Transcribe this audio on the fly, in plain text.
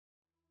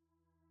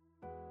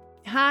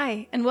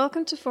Hi, and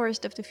welcome to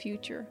Forest of the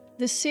Future,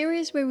 the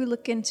series where we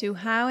look into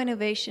how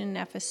innovation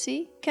in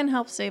FSC can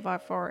help save our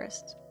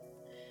forests.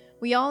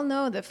 We all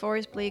know that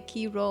forests play a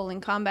key role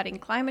in combating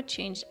climate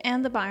change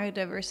and the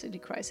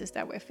biodiversity crisis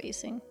that we're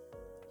facing.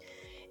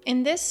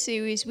 In this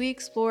series, we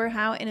explore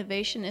how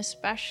innovation,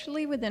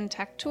 especially within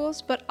tech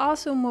tools, but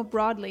also more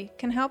broadly,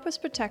 can help us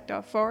protect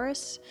our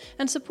forests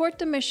and support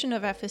the mission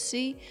of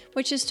FSC,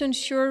 which is to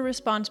ensure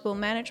responsible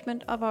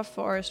management of our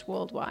forests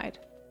worldwide.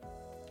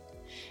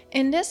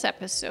 In this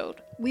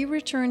episode, we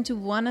return to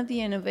one of the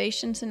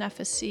innovations in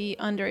FSC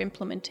under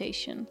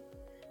implementation,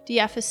 the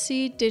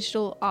FSC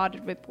Digital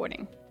Audit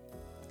Reporting.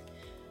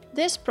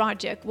 This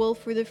project will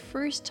for the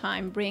first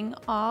time bring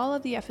all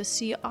of the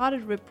FSC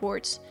audit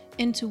reports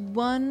into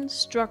one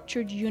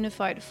structured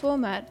unified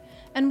format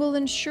and will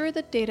ensure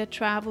that data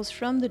travels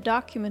from the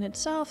document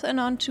itself and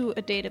onto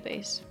a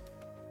database.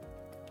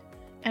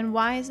 And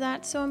why is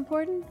that so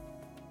important?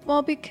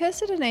 Well,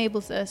 because it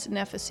enables us in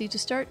FSC to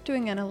start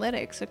doing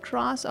analytics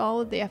across all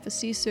of the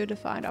FSC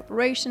certified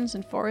operations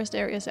and forest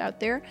areas out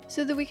there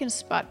so that we can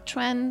spot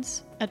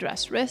trends,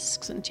 address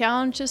risks and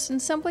challenges,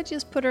 and simply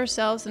just put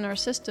ourselves and our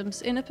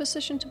systems in a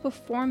position to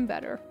perform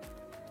better.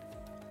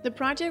 The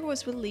project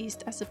was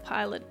released as a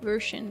pilot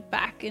version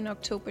back in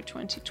October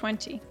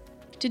 2020.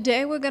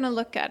 Today we're going to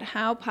look at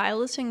how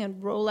piloting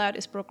and rollout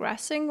is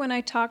progressing when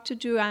I talk to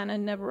Joanna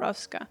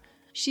Nowakowska.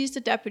 She's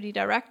the Deputy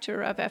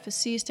Director of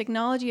FSC's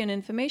Technology and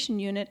Information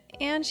Unit,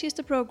 and she's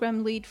the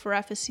Program Lead for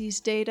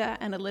FSC's Data,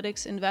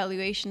 Analytics,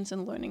 Evaluations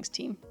and Learnings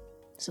team.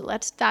 So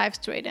let's dive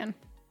straight in.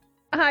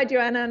 Hi,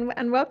 Joanna,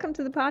 and welcome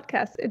to the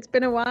podcast. It's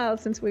been a while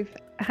since we've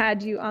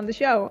had you on the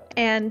show,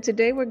 and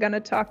today we're going to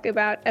talk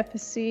about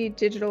FSC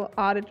Digital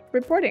Audit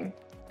Reporting.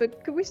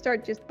 But could we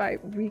start just by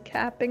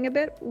recapping a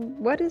bit?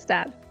 What is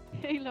that?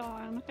 Hey,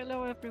 Loa, and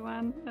hello,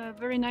 everyone.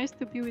 Very nice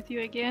to be with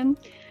you again.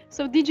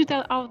 So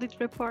digital audit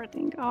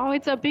reporting. Oh,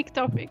 it's a big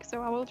topic,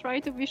 so I will try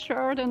to be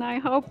short, and I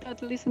hope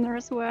that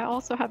listeners who are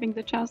also having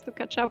the chance to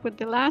catch up with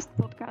the last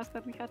podcast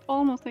that we had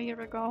almost a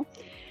year ago.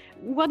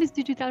 What is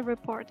digital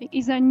reporting?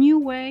 It's a new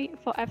way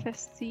for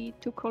FSC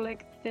to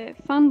collect the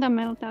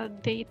fundamental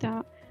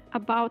data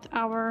about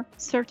our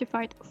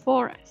certified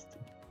forest.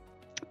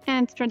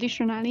 And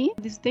traditionally,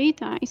 this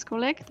data is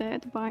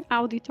collected by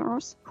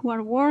auditors who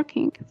are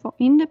working for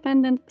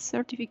independent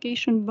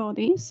certification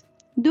bodies,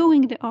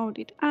 doing the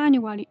audit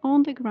annually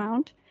on the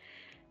ground,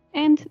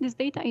 and this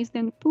data is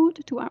then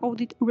put to our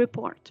audit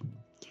report.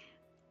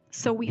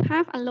 So we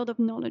have a lot of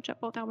knowledge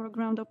about our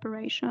ground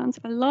operations,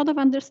 a lot of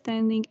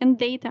understanding and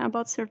data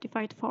about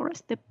certified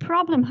forests. The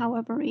problem,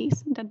 however,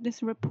 is that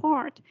this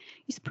report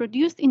is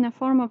produced in a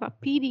form of a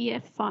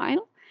PDF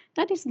file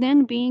that is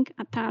then being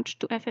attached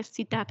to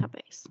FSC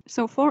database.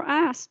 So for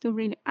us to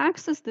really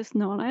access this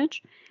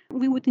knowledge,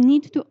 we would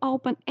need to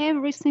open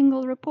every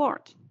single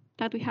report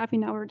that we have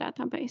in our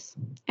database.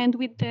 And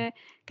with the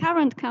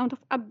current count of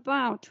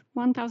about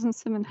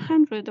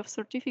 1,700 of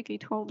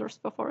certificate holders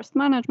for forest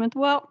management,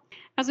 well,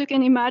 as you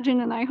can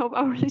imagine, and I hope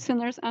our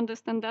listeners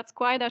understand, that's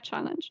quite a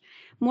challenge.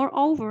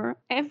 Moreover,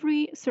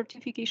 every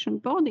certification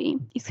body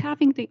is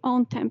having their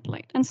own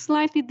template and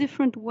slightly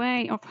different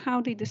way of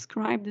how they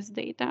describe this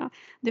data,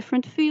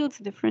 different fields,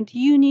 different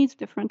units,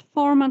 different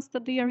formats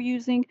that they are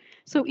using.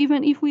 So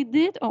even if we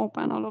did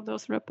open all of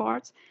those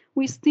reports,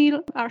 we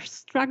still are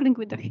struggling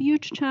with a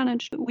huge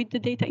challenge with the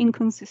data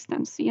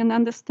inconsistency and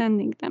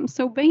understanding them.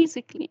 So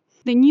basically,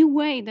 the new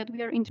way that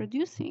we are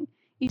introducing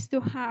is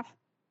to have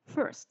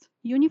first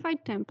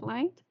unified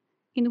template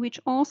in which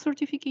all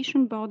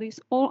certification bodies,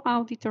 all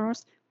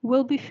auditors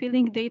will be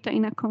filling data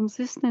in a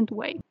consistent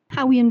way.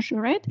 How we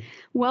ensure it?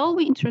 Well,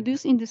 we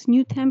introduce in this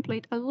new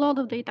template a lot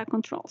of data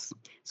controls.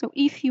 So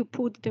if you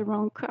put the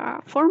wrong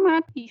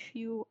format, if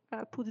you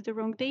put the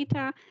wrong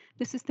data,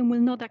 the system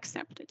will not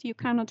accept it. You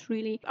cannot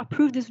really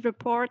approve this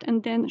report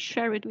and then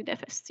share it with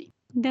FSC.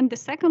 Then the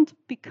second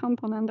big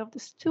component of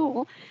this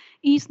tool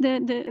is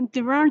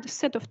there are the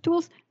set of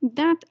tools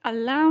that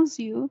allows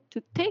you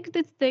to take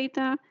this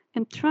data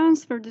and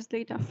transfer this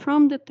data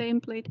from the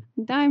template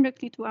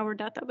directly to our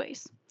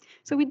database.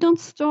 So we don't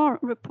store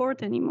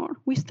report anymore.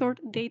 We store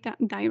data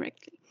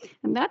directly.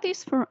 And that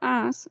is for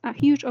us a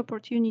huge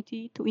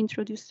opportunity to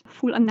introduce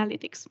full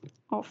analytics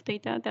of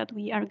data that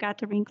we are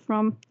gathering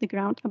from the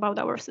ground about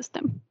our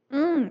system.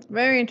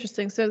 Very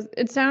interesting. So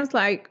it sounds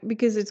like,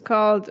 because it's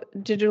called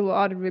digital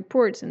audit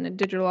reports, and the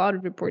digital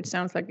audit report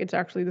sounds like it's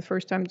actually the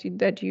first time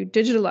that you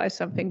digitalize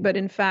something. But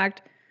in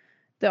fact,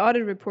 the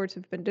audit reports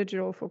have been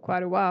digital for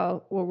quite a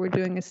while. What we're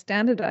doing is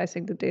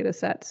standardizing the data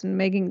sets and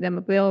making them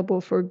available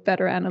for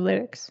better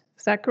analytics.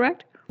 Is that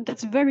correct?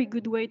 That's a very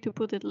good way to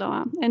put it,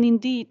 Loa. And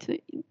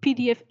indeed,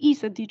 PDF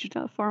is a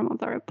digital form of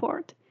the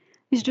report.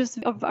 It's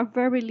just of a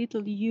very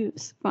little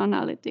use for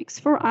analytics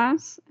for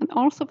us and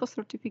also for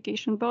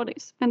certification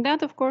bodies. And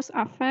that, of course,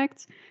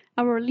 affects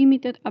our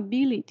limited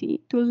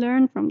ability to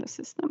learn from the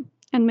system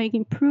and make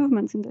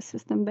improvements in the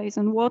system based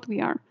on what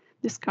we are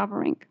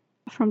discovering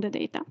from the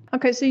data.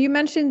 Okay, so you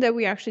mentioned that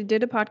we actually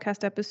did a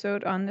podcast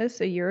episode on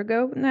this a year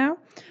ago now,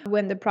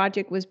 when the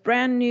project was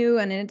brand new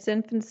and in its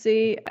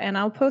infancy, and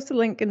I'll post a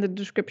link in the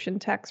description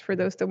text for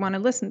those that want to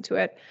listen to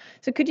it.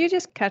 So could you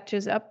just catch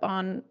us up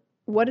on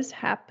what has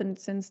happened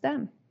since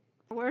then?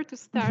 Where to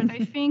start?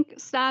 I think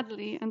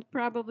sadly, and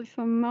probably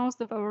for most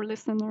of our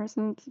listeners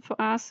and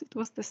for us, it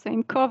was the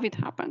same. COVID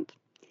happened.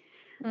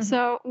 Mm-hmm.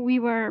 So we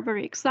were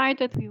very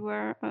excited. We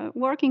were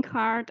working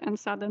hard, and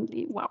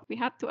suddenly, we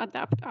had to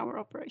adapt our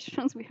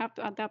operations. We have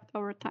to adapt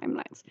our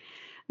timelines.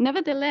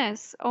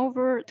 Nevertheless,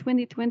 over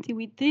 2020,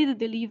 we did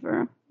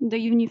deliver the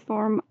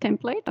uniform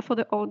template for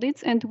the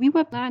audits, and we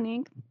were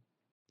planning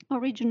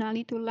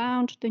originally to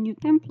launch the new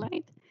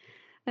template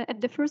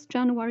at the 1st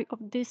January of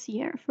this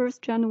year,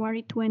 1st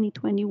January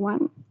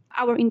 2021.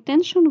 Our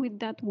intention with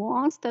that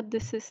was that the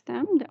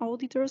system, the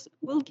auditors,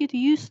 will get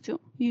used to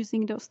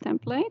using those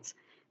templates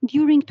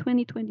during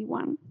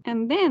 2021.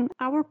 And then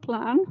our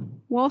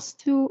plan was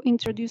to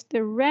introduce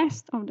the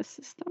rest of the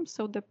system,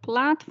 so the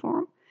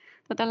platform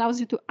that allows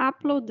you to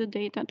upload the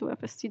data to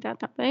FSC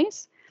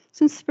database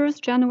since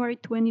 1st January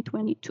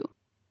 2022.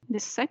 The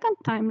second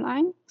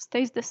timeline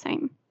stays the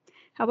same.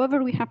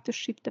 However, we have to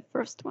shift the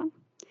first one.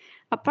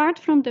 Apart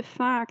from the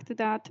fact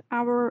that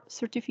our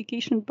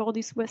certification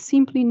bodies were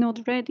simply not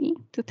ready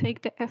to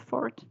take the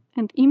effort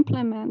and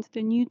implement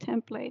the new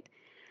template,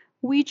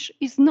 which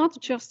is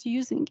not just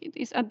using it,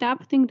 is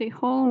adapting the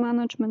whole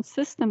management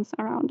systems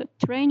around it,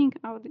 training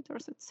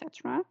auditors,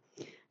 etc.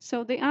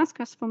 So they ask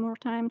us for more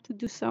time to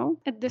do so.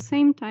 At the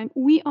same time,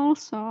 we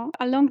also,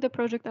 along the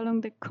project,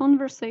 along the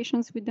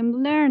conversations with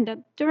them, learn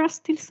that there are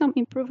still some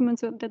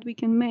improvements that we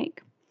can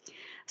make.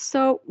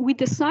 So we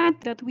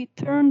decided that we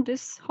turn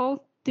this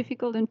whole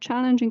difficult and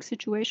challenging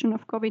situation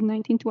of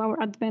COVID-19 to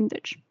our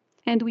advantage.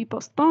 And we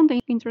postponed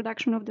the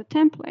introduction of the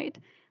template.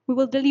 We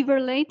will deliver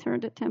later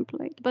the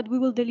template, but we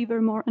will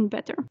deliver more and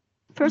better.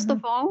 First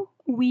of all,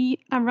 we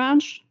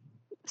arrange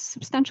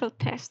substantial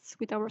tests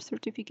with our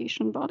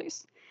certification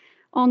bodies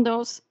on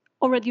those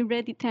already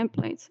ready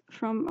templates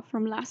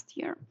from last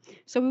year.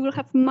 So we will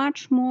have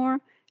much more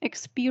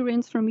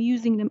experience from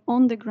using them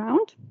on the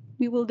ground.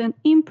 We will then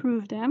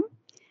improve them.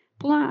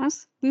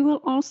 Plus, we will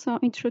also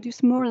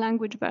introduce more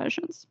language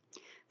versions.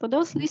 For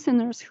those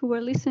listeners who were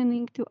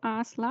listening to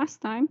us last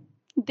time,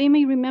 they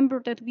may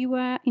remember that we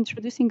were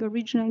introducing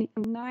originally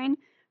 9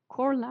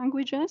 core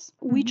languages,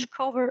 which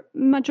cover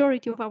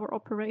majority of our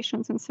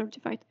operations and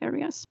certified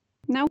areas.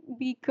 Now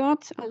we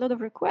got a lot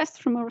of requests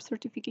from our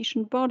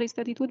certification bodies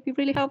that it would be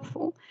really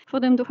helpful for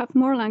them to have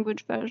more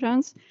language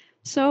versions,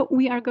 so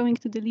we are going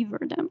to deliver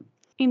them.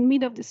 In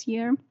mid of this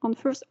year, on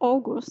 1st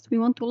August, we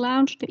want to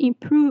launch the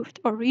improved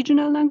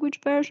original language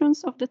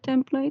versions of the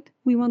template.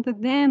 We want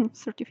then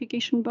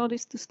certification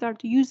bodies to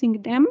start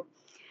using them.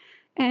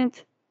 And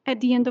at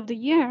the end of the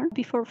year,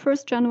 before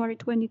 1st January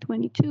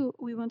 2022,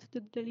 we want to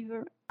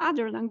deliver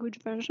other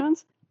language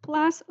versions,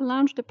 plus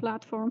launch the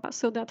platform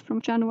so that from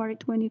January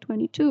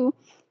 2022,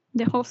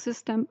 the whole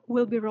system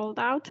will be rolled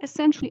out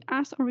essentially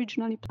as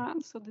originally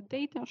planned. So the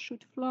data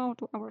should flow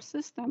to our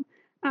system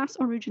as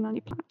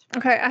originally planned.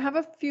 Okay, I have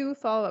a few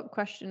follow-up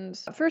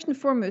questions. First and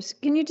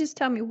foremost, can you just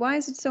tell me why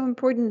is it so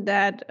important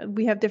that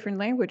we have different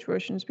language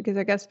versions? Because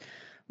I guess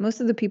most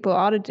of the people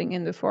auditing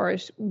in the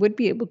forest would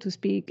be able to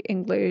speak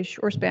English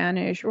or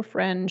Spanish or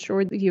French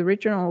or the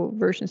original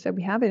versions that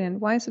we have it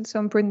in. Why is it so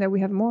important that we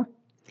have more?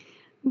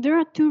 There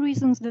are 2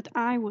 reasons that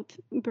I would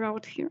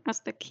brought here as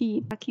the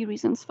key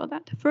reasons for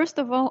that. First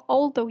of all,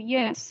 although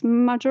yes,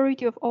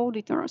 majority of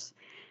auditors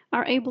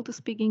are able to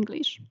speak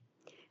English.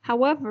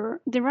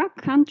 However, there are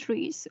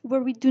countries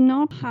where we do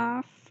not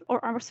have,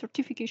 or our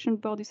certification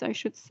bodies, I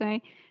should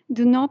say,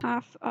 do not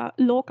have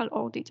local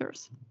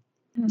auditors.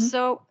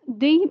 So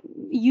they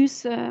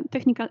use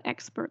technical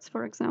experts,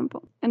 for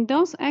example, and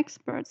those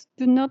experts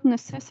do not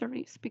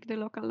necessarily speak the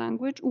local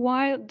language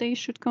while they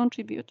should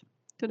contribute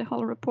to the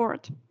whole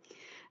report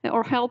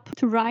or help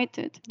to write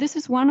it. This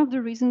is one of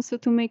the reasons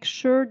to make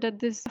sure that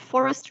this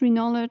forestry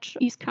knowledge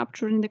is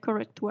captured in the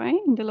correct way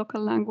in the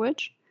local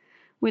language,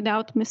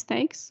 without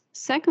mistakes.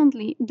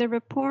 Secondly, the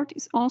report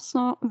is also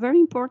a very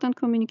important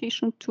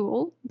communication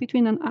tool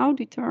between an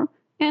auditor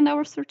and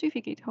our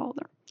certificate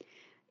holder.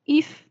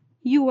 If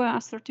you are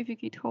a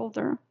certificate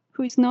holder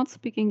who is not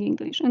speaking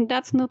English, and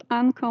that's not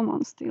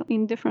uncommon still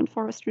in different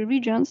forestry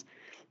regions,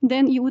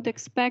 then you would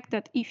expect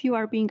that if you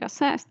are being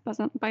assessed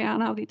by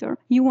an auditor,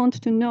 you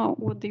want to know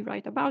what they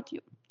write about you.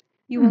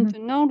 You want to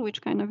know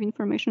which kind of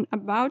information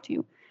about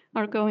you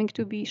are going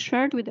to be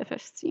shared with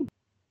FSC.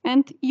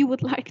 And you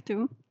would like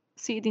to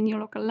see it in your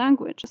local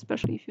language,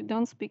 especially if you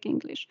don't speak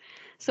English.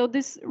 So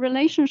this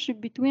relationship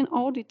between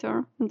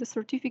auditor and the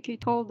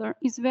certificate holder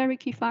is a very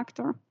key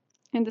factor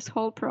in this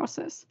whole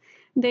process.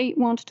 They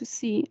want to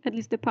see at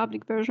least the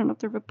public version of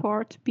the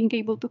report, being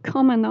able to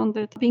comment on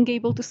it, being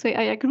able to say,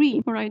 I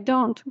agree or I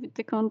don't with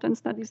the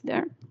contents that is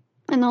there.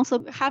 And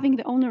also having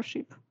the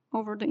ownership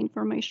over the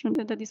information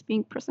that is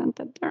being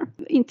presented there.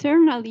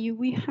 Internally,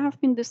 we have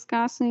been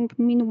discussing,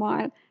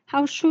 meanwhile,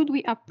 how should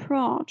we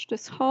approach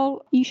this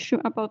whole issue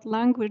about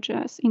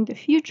languages in the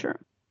future?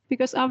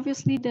 because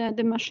obviously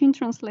the machine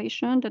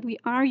translation that we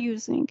are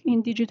using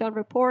in digital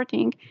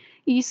reporting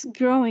is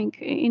growing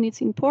in its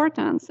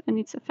importance and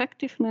its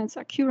effectiveness,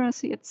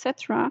 accuracy,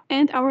 etc.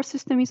 And our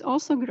system is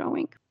also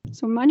growing.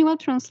 So manual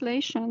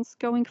translations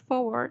going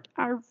forward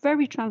are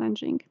very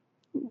challenging.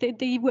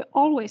 They were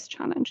always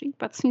challenging,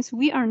 but since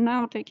we are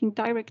now taking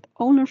direct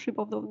ownership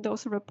of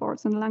those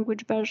reports and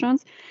language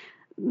versions,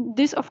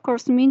 this of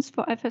course means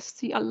for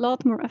FSC a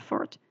lot more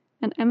effort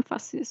and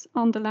emphasis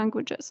on the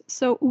languages.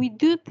 So we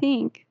do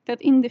think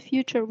that in the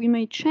future we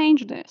may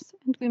change this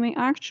and we may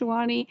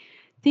actually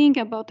think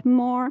about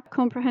more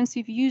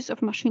comprehensive use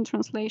of machine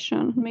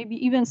translation, maybe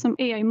even some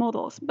AI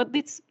models, but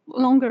it's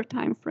longer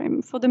time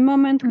frame. For the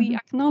moment, we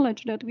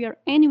acknowledge that we are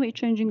anyway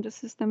changing the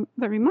system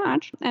very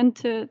much, and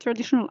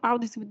traditional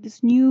audits with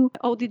this new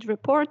audit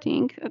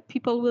reporting,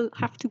 people will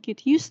have to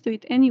get used to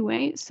it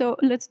anyway. So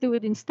let's do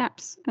it in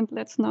steps and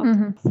let's not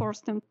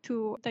force them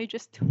to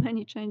digest too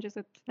many changes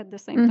at the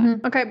same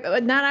time. Okay,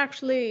 but that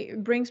actually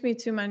brings me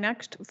to my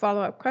next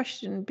follow-up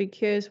question,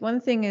 because one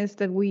thing is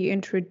that we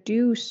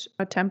introduce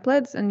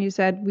templates, and you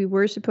said we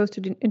were supposed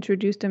to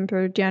introduce them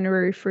per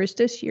January 1st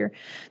this year.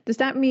 Does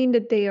that mean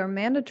that they are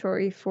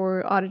mandatory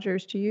for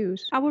auditors to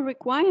use? Our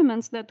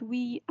requirements that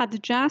we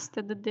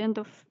adjusted at the end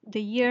of the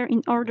year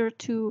in order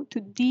to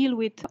deal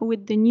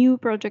with the new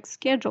project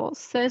schedule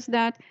says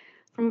that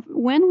from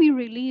when we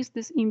release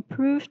these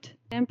improved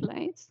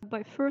templates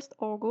by 1st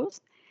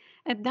August,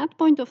 at that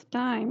point of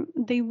time,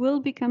 they will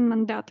become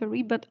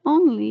mandatory, but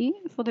only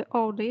for the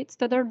audits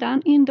that are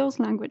done in those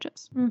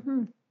languages.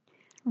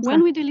 Okay.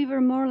 When we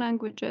deliver more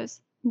languages,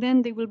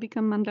 then they will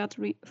become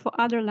mandatory for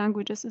other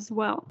languages as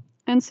well.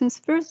 And since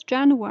 1st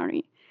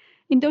January,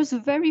 in those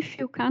very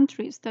few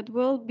countries that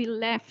will be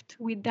left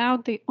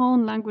without their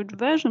own language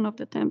version of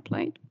the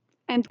template,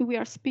 and we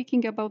are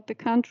speaking about the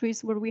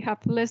countries where we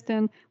have less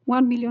than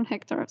 1 million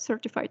hectare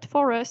certified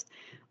forest,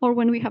 or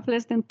when we have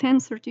less than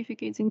 10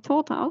 certificates in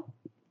total,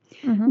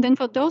 then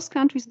for those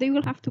countries, they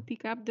will have to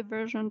pick up the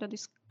version that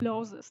is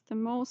closest, the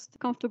most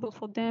comfortable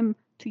for them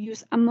to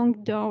use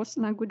among those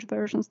language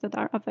versions that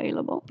are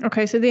available.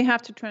 Okay, so they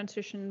have to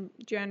transition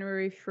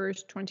January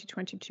 1st,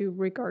 2022,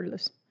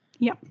 regardless.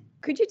 Yeah.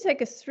 Could you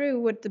take us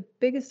through what the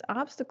biggest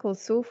obstacle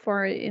so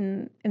far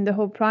in the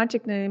whole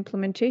project and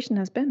implementation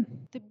has been?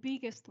 The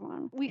biggest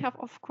one. We have,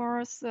 of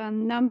course, a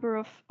number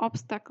of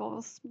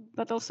obstacles,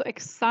 but also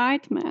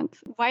excitement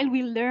while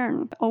we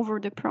learn over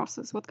the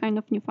process what kind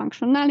of new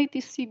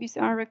functionalities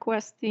CBs are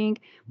requesting,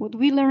 what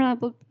we learn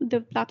about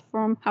the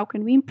platform, how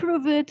can we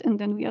improve it, and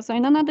then we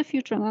assign another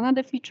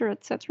feature,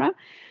 etc.,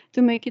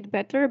 to make it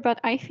better. But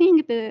I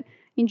think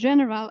in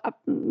general,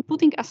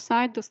 putting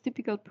aside those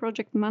typical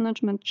project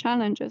management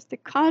challenges, the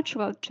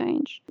cultural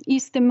change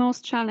is the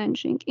most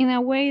challenging in a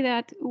way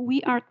that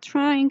we are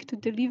trying to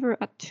deliver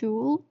a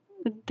tool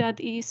that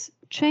is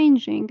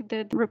changing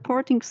the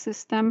reporting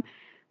system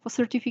for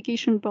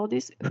certification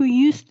bodies who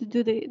used to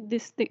do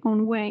this their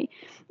own way.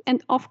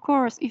 And of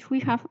course, if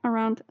we have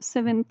around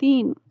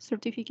 17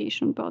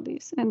 certification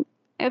bodies and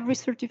every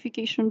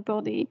certification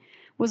body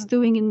was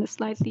doing in a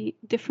slightly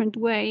different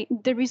way,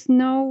 there is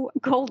no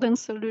golden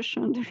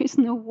solution. There is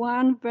no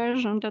one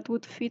version that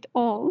would fit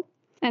all.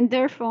 And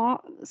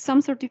therefore,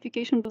 some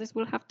certification bodies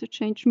will have to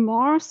change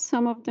more,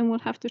 some of them will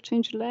have to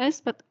change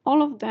less, but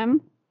all of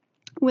them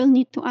will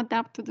need to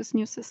adapt to this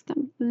new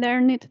system,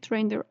 learn it,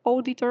 train their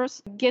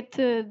auditors, get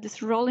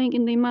this rolling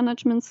in the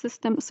management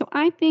system. So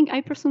I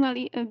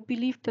personally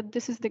believe that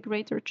this is the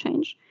greater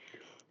change.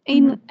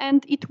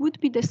 And it would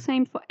be the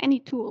same for any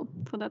tool,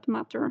 for that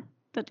matter,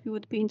 that we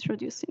would be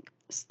introducing.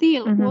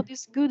 Still, what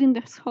is good in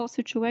this whole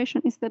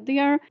situation is that they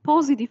are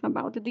positive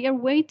about it. They are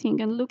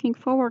waiting and looking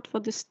forward for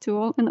this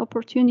tool and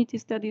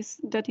opportunities that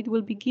it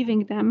will be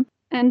giving them.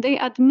 And they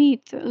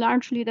admit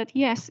largely that,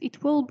 yes,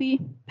 it will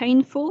be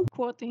painful,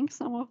 quoting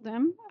some of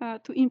them,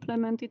 to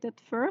implement it at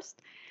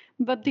first,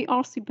 but they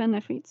all see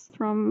benefits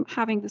from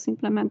having this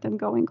implemented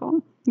going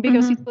on,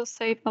 because it will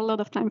save a lot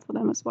of time for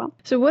them as well.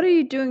 So what are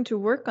you doing to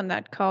work on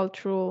that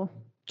cultural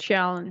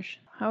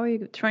challenge? How are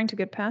you trying to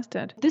get past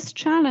that? This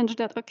challenge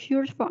that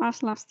occurred for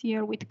us last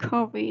year with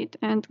COVID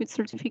and with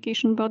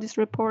certification bodies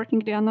reporting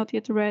they are not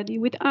yet ready,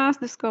 with us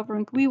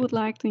discovering we would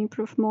like to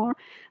improve more,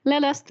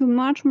 led us to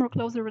much more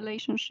closer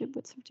relationship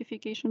with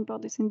certification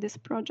bodies in this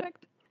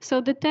project. So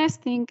the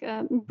testing,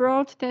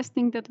 broad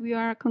testing that we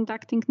are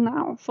conducting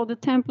now for the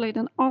template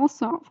and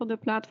also for the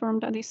platform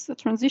that is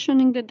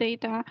transitioning the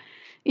data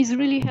is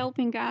really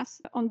helping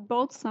us on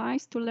both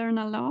sides to learn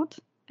a lot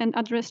and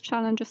address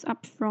challenges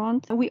up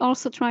front. We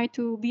also try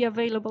to be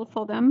available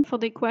for them, for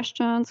their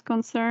questions,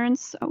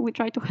 concerns. We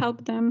try to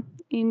help them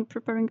in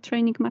preparing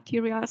training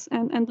materials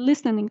and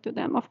listening to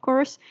them. Of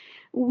course,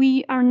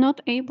 we are not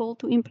able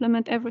to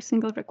implement every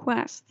single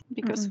request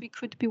because we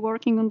could be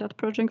working on that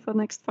project for the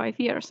next 5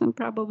 years, and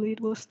probably it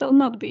will still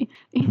not be,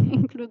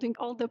 including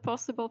all the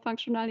possible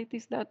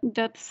functionalities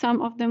that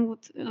some of them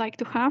would like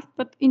to have.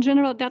 But in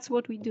general, that's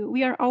what we do.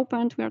 We are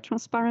open, we are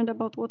transparent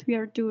about what we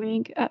are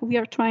doing. We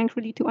are trying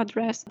really to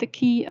address the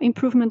key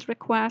improvement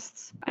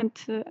requests and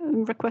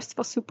requests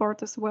for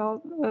support as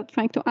well,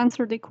 trying to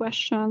answer the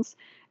questions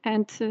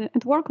and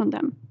work on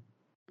them.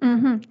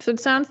 So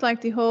it sounds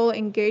like the whole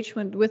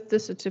engagement with the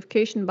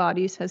certification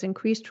bodies has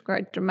increased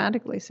quite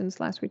dramatically since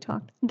last we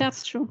talked.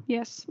 That's true,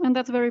 yes. And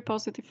that's very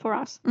positive for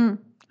us.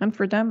 And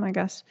for them, I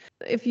guess.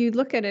 If you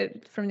look at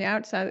it from the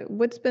outside,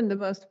 what's been the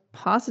most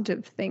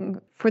positive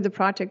thing for the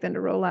project and the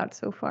rollout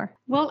so far?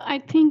 Well, I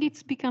think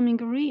it's becoming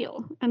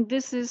real. And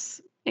this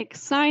is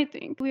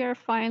exciting. We are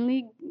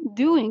finally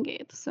doing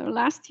it. So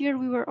last year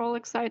we were all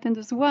excited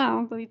as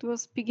well, but it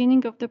was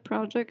beginning of the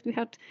project. We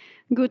had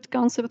good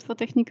concept for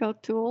technical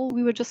tool.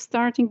 We were just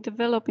starting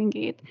developing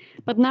it,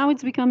 but now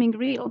it's becoming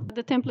real.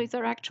 The templates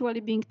are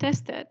actually being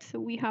tested.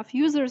 We have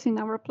users in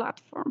our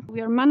platform. We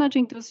are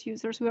managing those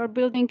users. We are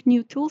building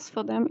new tools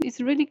for them.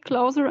 It's really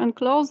closer and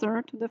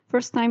closer to the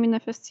first time in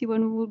FSC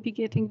when we will be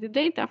getting the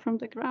data from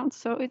the ground.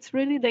 So it's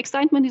really, the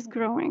excitement is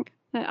growing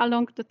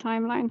along the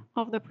timeline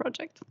of the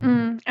project.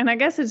 And I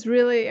guess it's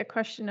really a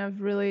question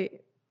of really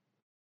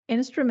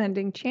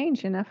instrumenting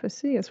change in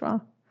FSC as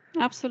well.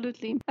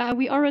 Absolutely.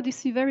 We already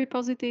see very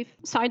positive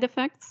side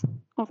effects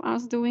of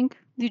us doing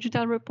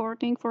digital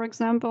reporting, for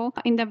example,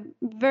 in the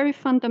very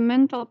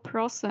fundamental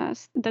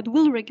process that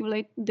will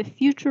regulate the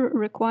future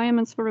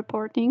requirements for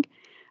reporting.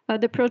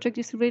 The project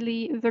is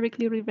really very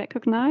clearly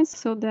recognized.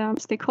 So the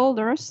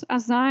stakeholders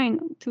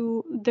assigned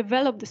to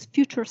develop this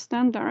future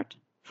standard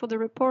for the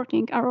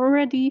reporting are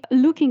already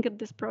looking at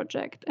this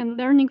project and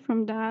learning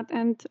from that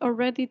and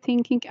already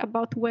thinking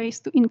about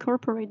ways to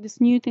incorporate this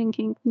new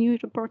thinking, new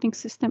reporting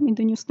system in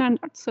the new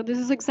standards. So this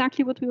is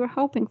exactly what we were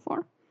hoping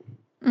for.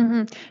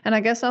 And I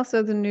guess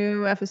also the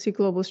new FSC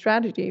global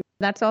strategy,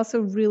 that's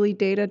also really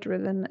data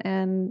driven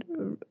and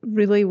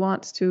really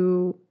wants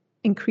to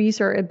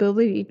increase our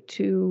ability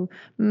to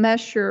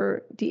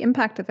measure the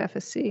impact of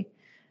FSC.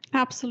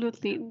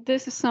 Absolutely.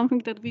 This is something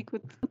that we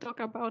could talk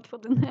about for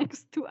the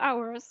next 2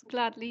 hours,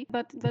 gladly,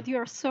 but you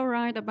are so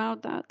right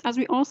about that. As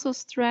we also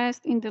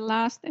stressed in the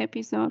last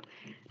episode,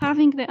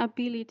 having the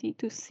ability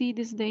to see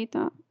this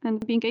data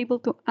and being able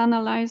to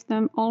analyze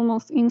them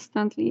almost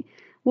instantly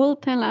will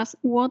tell us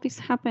what is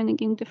happening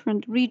in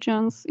different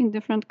regions, in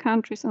different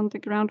countries on the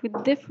ground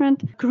with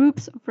different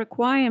groups of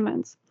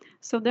requirements.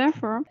 So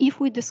therefore, if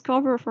we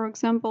discover, for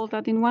example,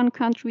 that in one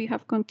country we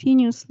have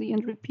continuously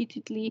and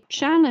repeatedly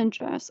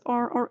challenges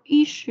or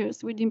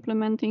issues with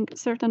implementing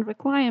certain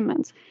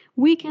requirements,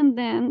 we can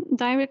then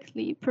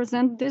directly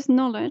present this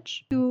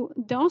knowledge to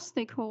those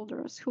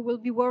stakeholders who will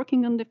be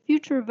working on the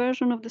future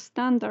version of the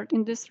standard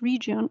in this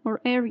region or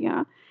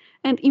area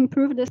and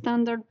improve the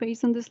standard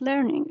based on this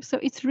learning. So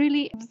it's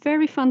really a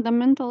very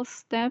fundamental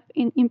step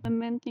in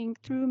implementing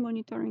true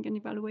monitoring and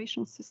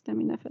evaluation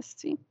system in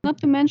FSC. Not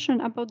to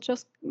mention about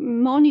just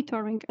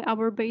monitoring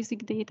our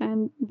basic data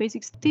and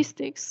basic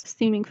statistics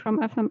stemming from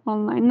FM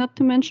Online, not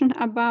to mention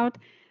about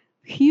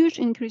huge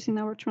increase in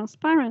our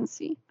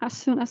transparency as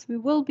soon as we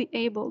will be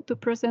able to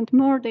present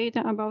more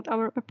data about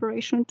our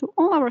operation to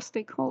all our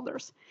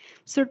stakeholders.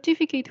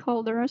 Certificate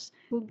holders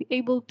will be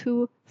able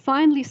to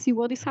finally see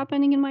what is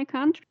happening in my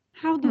country.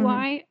 How do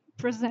I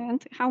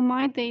present how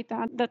my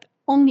data that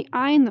only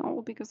I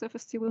know, because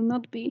FSC will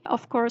not be,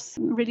 of course,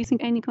 releasing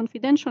any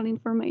confidential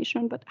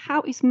information, but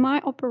how is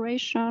my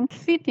operation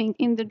fitting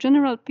in the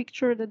general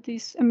picture that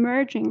is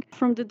emerging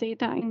from the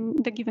data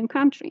in the given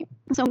country?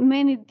 So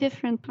many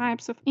different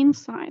types of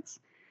insights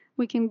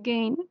we can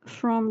gain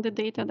from the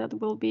data that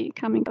will be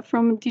coming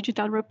from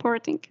digital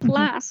reporting.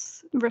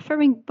 Plus,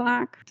 referring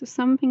back to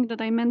something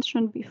that I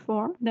mentioned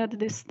before, that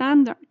the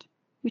standard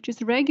which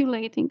is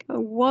regulating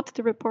what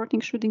the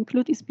reporting should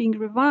include, is being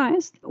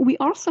revised. We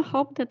also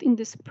hope that in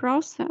this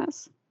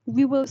process,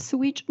 we will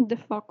switch the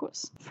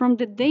focus from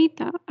the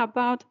data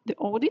about the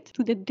audit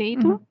to the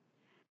data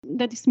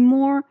that is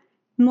more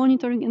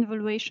monitoring and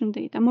evaluation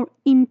data, more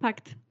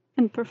impact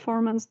and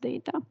performance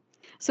data.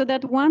 So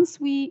that once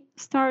we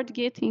start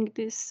getting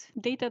this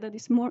data that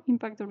is more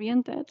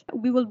impact-oriented,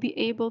 we will be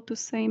able to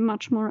say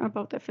much more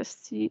about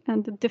FSC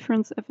and the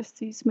difference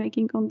FSC is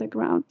making on the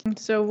ground.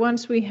 So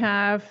once we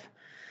have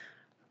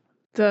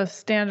the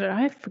standard,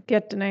 I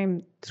forget the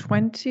name,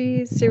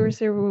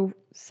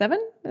 20007,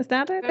 is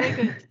that it? Very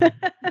good.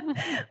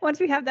 Once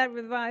we have that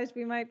revised,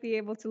 we might be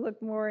able to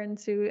look more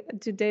into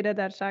data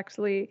that's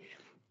actually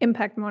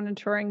impact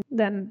monitoring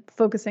than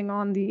focusing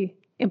on the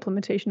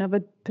implementation of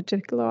a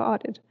particular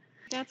audit.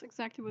 That's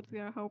exactly what we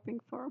are hoping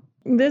for.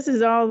 This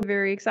is all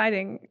very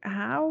exciting.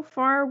 How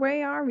far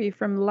away are we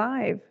from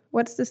live?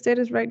 What's the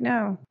status right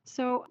now?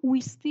 So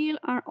we still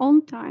are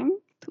on time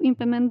to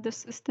implement the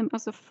system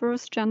as of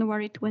 1st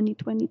January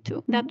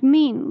 2022. That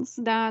means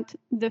that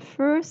the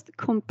first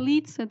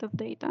complete set of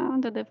data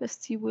that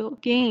FSC will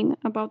gain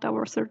about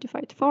our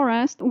certified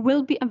forest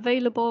will be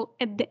available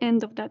at the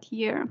end of that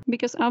year,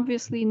 because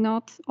obviously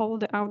not all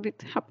the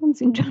audit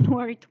happens in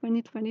January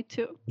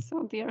 2022.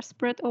 So they are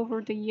spread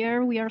over the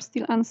year. We are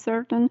still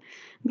uncertain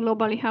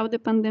globally how the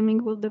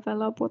pandemic will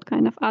develop, what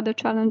kind of other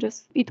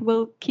challenges it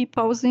will keep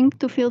posing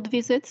to field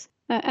visits.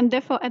 And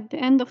therefore, at the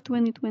end of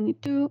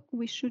 2022,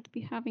 we should be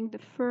having the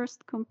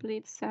first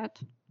complete set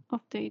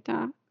of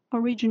data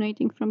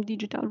originating from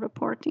digital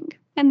reporting.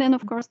 And then,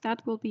 of course,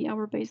 that will be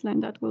our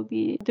baseline. That will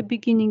be the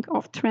beginning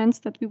of trends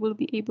that we will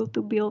be able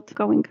to build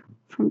going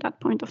from that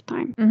point of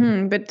time.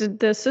 But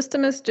the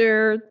system is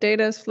there,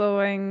 data is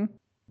flowing.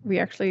 We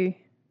actually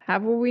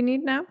have what we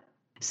need now?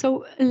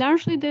 So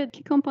largely the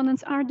key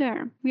components are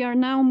there. We are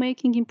now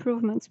making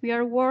improvements. We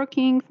are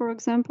working, for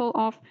example,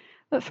 of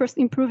first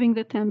improving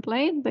the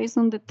template based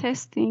on the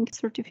testing.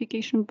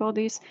 Certification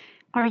bodies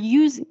are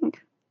using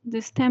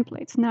these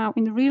templates now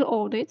in real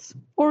audits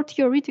or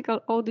theoretical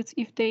audits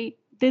if they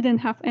didn't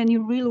have any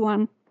real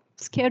one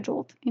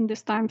scheduled in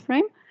this time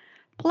frame.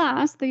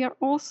 Plus, they are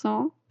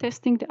also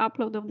testing the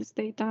upload of this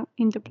data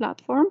in the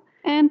platform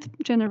and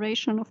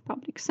generation of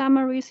public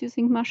summaries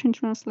using machine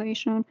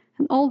translation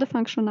and all the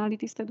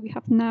functionalities that we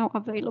have now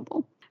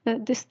available.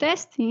 This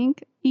testing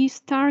is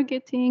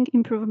targeting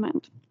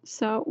improvement.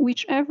 So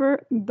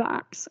whichever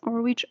bugs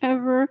or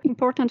whichever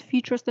important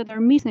features that are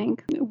missing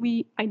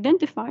we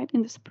identified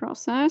in this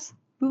process,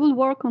 we will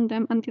work on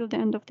them until the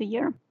end of the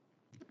year.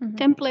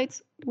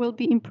 Templates will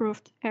be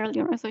improved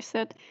earlier. As I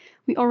said,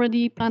 we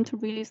already plan to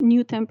release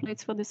new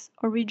templates for this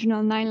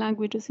original 9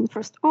 languages in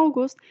 1st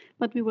August,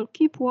 but we will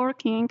keep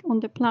working on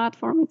the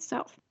platform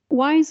itself.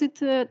 Why is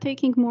it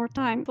taking more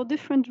time? For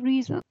different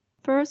reasons.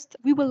 First,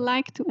 we would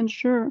like to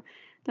ensure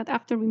that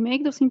after we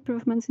make those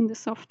improvements in the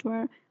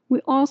software, we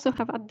also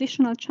have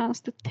additional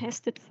chance to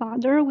test it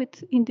further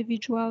with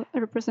individual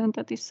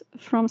representatives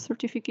from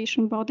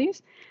certification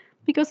bodies,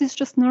 because it's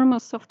just normal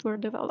software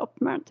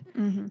development.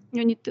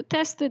 You need to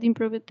test it,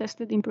 improve it, test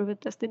it, improve it,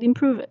 test it,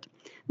 improve it.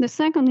 The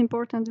second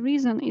important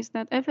reason is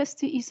that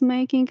FSC is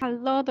making a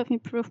lot of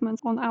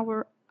improvements on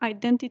our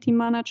identity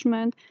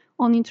management,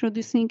 on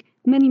introducing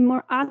many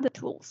more other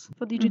tools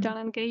for digital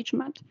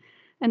engagement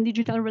and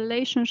digital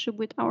relationship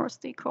with our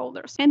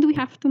stakeholders. And we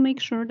have to make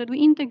sure that we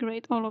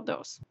integrate all of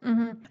those.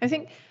 I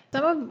think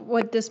some of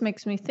what this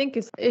makes me think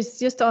is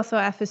just also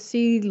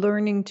FSC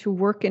learning to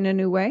work in a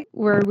new way,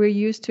 where we're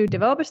used to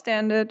develop a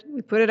standard,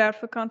 we put it out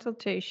for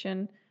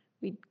consultation,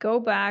 we go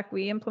back,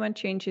 we implement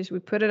changes, we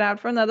put it out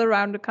for another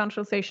round of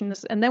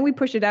consultations, and then we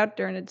push it out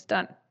there and it's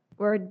done.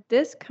 Where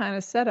this kind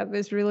of setup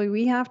is really,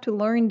 we have to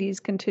learn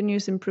these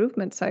continuous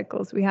improvement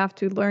cycles. We have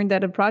to learn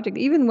that a project,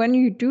 even when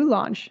you do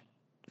launch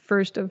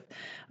 1st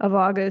of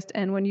August,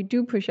 and when you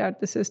do push out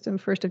the system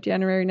 1st of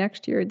January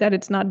next year, that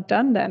it's not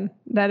done then,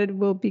 that it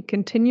will be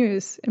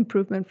continuous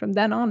improvement from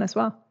then on as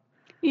well.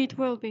 It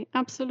will be,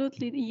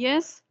 absolutely,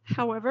 yes.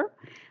 However,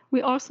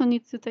 we also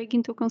need to take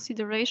into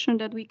consideration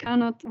that we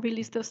cannot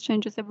release those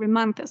changes every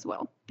month as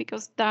well,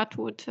 because that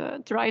would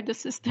drive the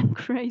system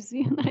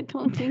crazy, and I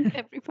don't think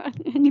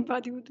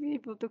anybody would be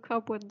able to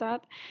cope with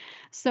that.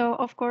 So,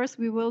 of course,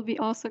 we will be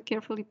also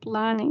carefully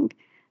planning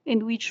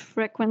in which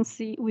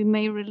frequency we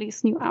may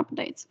release new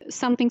updates.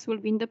 Some things will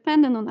be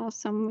independent on us,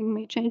 some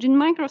may change in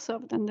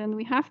Microsoft, and then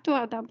we have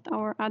to adapt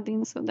our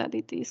add-in so that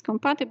it is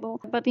compatible.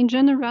 But in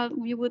general,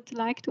 we would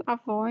like to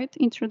avoid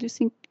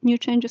introducing new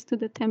changes to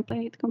the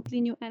template,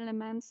 completely new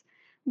elements,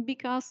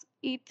 because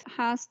it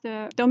has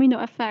the domino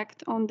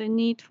effect on the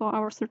need for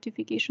our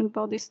certification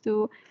bodies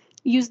to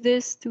use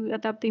this to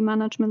adapt their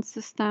management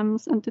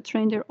systems and to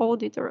train their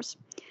auditors.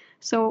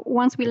 So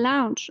once we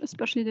launch,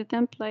 especially the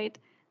template,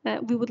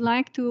 we would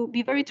like to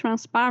be very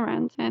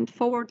transparent and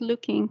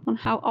forward-looking on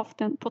how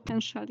often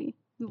potentially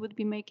we would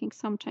be making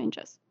some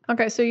changes.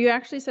 Okay, so you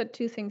actually said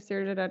 2 things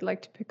there that I'd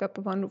like to pick up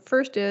upon.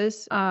 First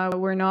is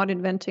we're not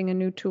inventing a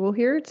new tool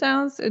here, it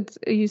sounds.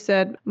 You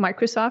said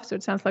Microsoft, so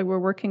it sounds like we're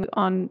working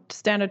on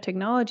standard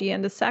technology.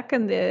 And the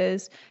second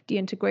is the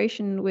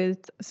integration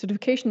with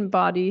certification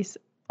bodies'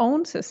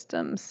 own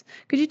systems.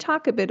 Could you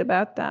talk a bit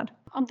about that?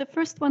 On the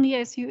first one,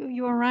 yes,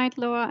 you are right,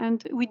 Loa,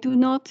 and we do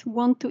not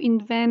want to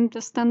invent the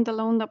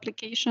standalone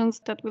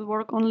applications that will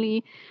work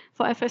only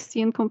for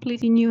FSC and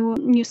completely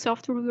new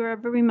software. We are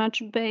very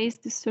much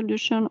based this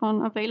solution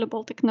on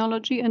available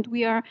technology, and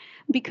we are,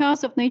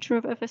 because of nature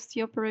of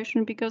FSC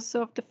operation, because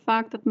of the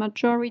fact that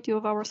majority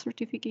of our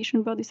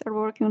certification bodies are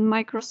working on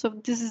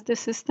Microsoft, this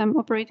is the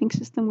operating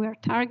system we are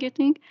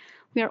targeting.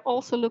 We are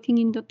also looking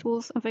into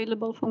tools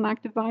available for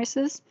Mac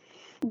devices.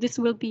 This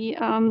will be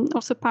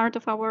also part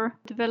of our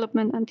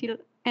development until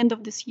end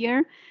of this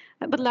year.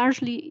 But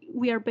largely,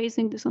 we are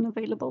basing this on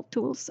available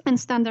tools and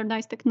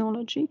standardized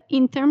technology.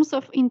 In terms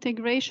of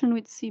integration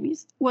with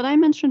CBs, what I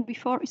mentioned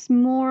before is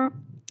more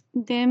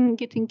them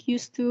getting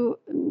used to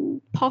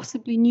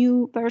possibly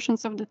new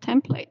versions of the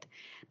template.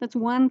 That's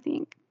one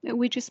thing.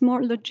 which is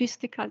more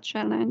logistical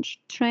challenge,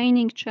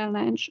 training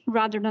challenge,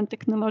 rather than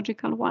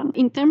technological one.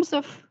 In terms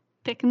of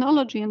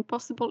technology and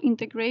possible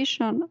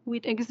integration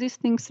with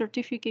existing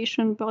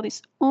certification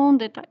bodies on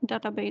the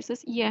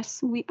databases,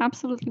 yes, we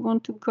absolutely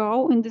want to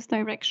go in this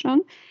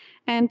direction.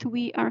 And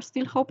we are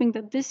still hoping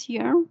that this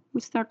year we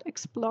start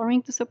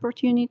exploring this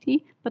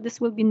opportunity, but this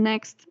will be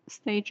next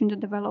stage in the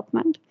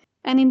development.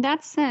 And in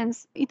that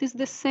sense, it is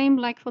the same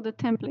like for the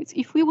templates.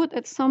 If we would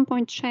at some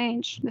point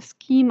change the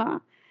schema,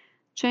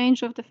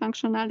 change of the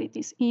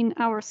functionalities in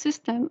our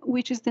system,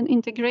 which is then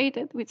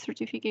integrated with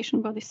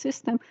certification body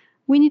system,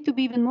 we need to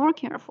be even more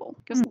careful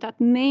because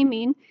that may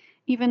mean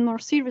even more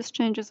serious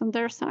changes on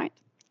their side.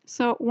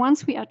 So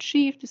once we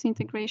achieve this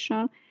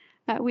integration,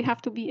 we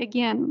have to be,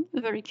 again,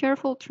 very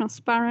careful,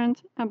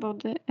 transparent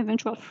about the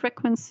eventual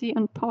frequency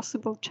and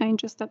possible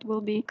changes that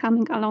will be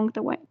coming along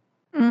the way,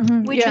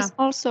 which is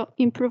also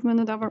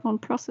improvement of our own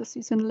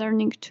processes and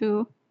learning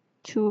to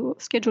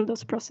schedule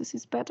those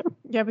processes better.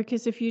 Yeah,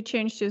 because if you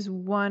change just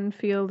one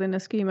field in a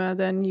schema,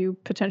 then you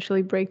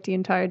potentially break the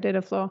entire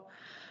data flow.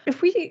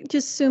 If we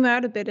just zoom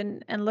out a bit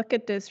and look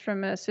at this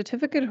from a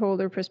certificate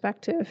holder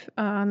perspective,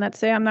 let's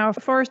say I'm now a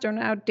forester and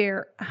out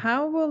there,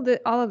 how will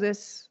all of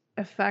this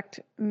affect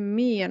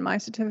me and my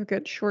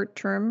certificate short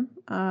term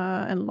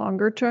and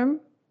longer term?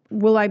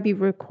 Will I be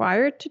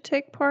required to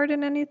take part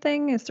in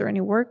anything? Is there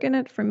any work in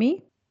it for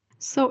me?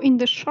 So in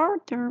the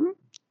short term,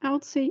 I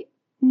would say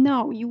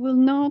no, you will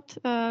not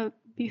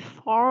be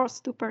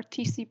forced to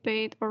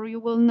participate, or you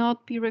will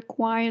not be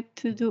required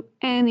to do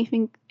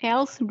anything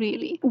else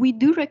really. We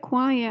do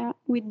require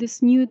with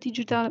this new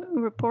digital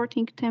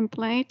reporting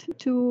template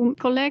to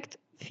collect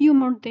few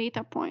more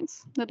data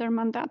points that are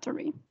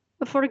mandatory.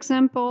 For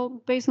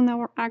example, based on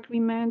our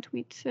agreement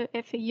with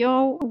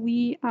FAO,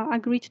 we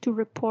agreed to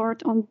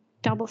report on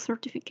double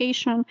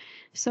certification.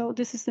 So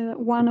this is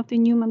one of the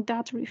new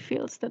mandatory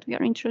fields that we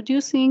are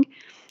introducing.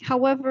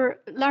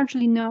 However,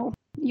 largely no,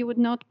 you would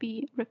not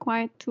be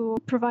required to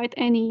provide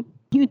any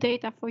new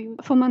data for you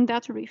for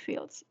mandatory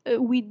fields.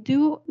 We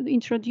do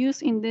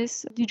introduce in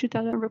this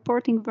digital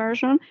reporting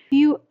version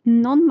few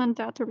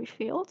non-mandatory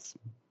fields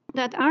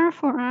that are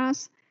for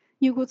us,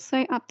 you could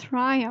say, a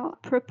trial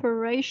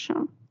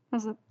preparation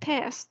as a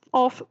test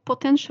of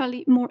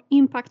potentially more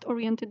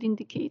impact-oriented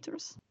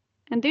indicators.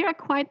 And they are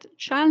quite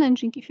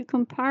challenging if you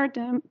compare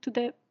them to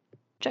the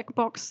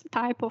checkbox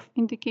type of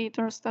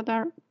indicators that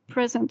are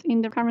present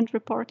in the current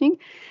reporting.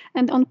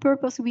 And on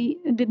purpose, we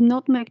did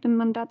not make them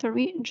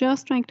mandatory,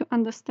 just trying to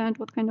understand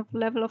what kind of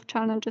level of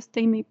challenges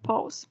they may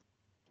pose.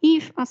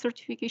 If a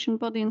certification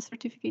body and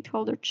certificate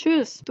holder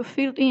choose to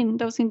fill in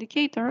those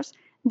indicators,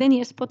 then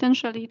yes,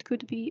 potentially it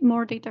could be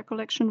more data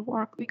collection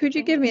work. Could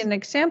you give me an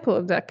example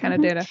of that kind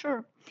of data?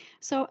 Sure.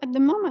 So at the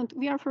moment,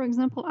 we are, for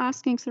example,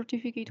 asking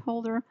certificate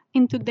holder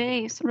in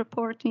today's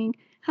reporting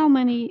how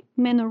many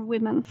men or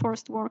women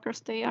forced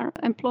workers they are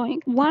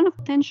employing. One of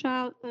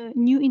potential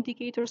new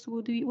indicators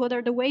would be what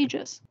are the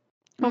wages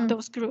of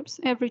those groups,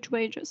 average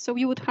wages. So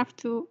you would have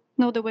to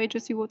know the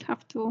wages, you would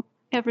have to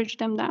average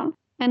them down.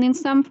 And in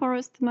some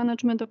forest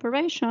management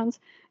operations,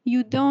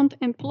 you don't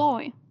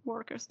employ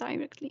workers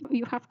directly.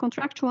 You have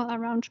contractual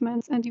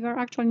arrangements and you are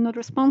actually not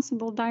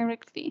responsible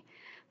directly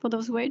for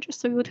those wages.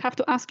 So you would have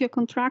to ask your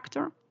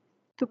contractor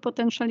to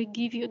potentially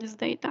give you this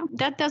data.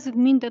 That doesn't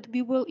mean that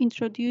we will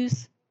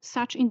introduce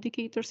such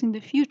indicators in the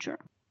future.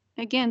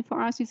 Again,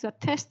 for us, it's a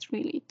test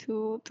really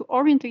to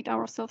orientate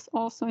ourselves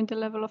also in the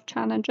level of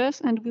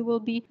challenges, and we will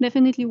be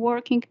definitely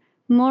working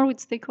more with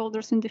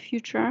stakeholders in the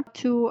future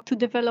to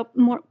develop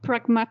more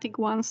pragmatic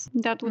ones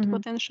that would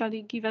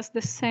potentially give us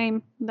the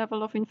same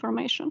level of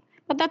information.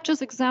 But that's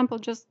just example,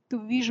 just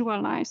to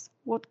visualize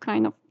what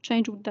kind of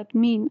change would that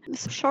mean.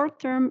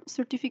 Short-term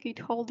certificate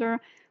holder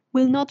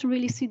will not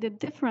really see the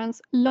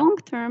difference.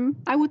 Long-term,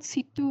 I would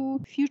see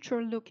two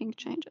future-looking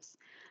changes.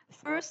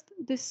 First,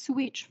 the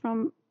switch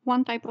from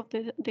one type of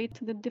data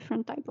to the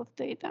different type of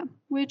data,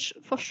 which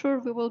for sure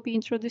we will be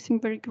introducing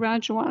very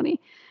gradually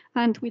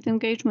and with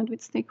engagement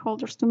with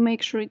stakeholders to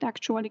make sure it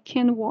actually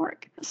can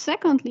work.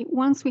 Secondly,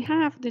 once we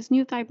have this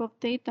new type of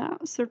data,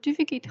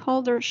 certificate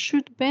holders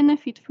should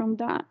benefit from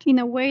that in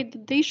a way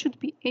that they should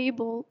be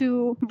able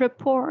to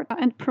report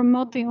and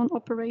promote their own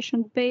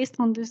operation based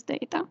on this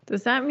data.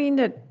 Does that mean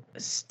that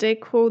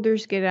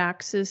stakeholders get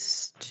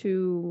access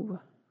to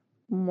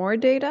more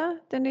data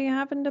than they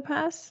have in the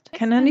past?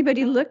 Can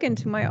anybody look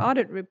into my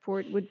audit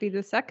report would be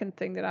the second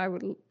thing that I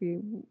would be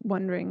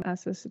wondering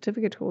as a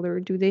certificate holder.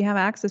 Do they have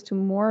access to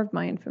more of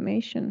my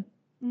information?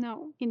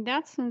 No, in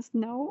that sense,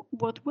 no.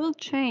 What will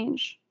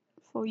change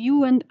for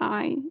you and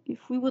I,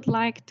 if we would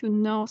like to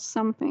know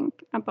something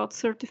about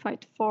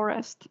certified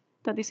forest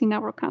that is in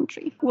our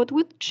country, what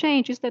would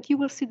change is that you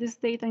will see this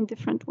data in a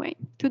different way.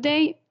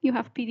 Today, you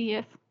have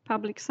PDF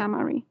public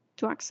summary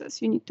to access.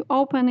 You need to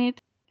open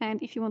it.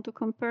 And if you want to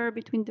compare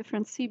between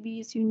different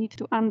CBs, you need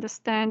to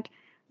understand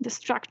the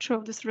structure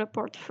of this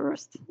report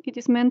first. It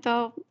is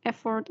mental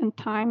effort and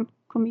time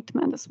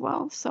commitment as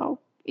well. So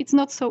It's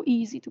not so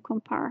easy to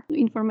compare the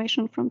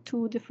information from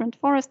two different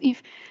forests,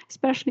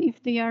 especially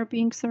if they are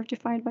being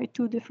certified by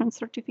two different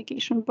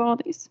certification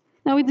bodies.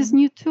 Now, with this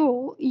new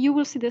tool, you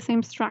will see the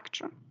same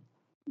structure,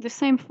 the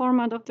same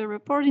format of the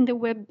report in the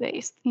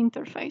web-based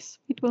interface.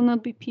 It will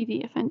not be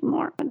PDF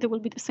anymore. There will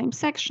be the same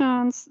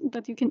sections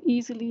that you can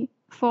easily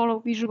follow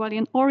visually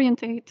and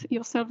orientate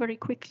yourself very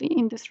quickly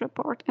in this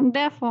report, and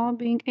therefore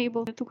being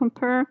able to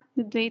compare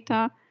the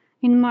data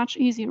in a much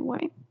easier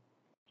way.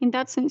 In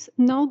that sense,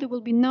 no, there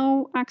will be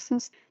no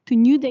access to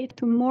new data,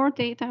 to more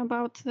data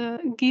about a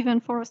given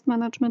forest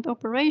management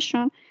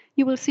operation.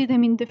 You will see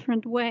them in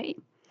different way.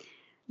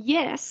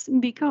 Yes,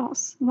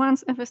 because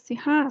once FSC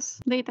has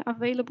data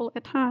available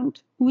at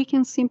hand, we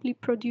can simply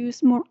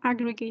produce more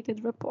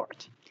aggregated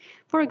report.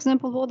 For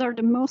example, what are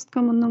the most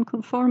common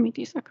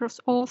non-conformities across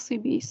all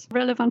CBs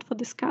relevant for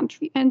this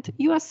country? And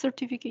you as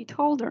certificate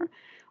holder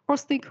or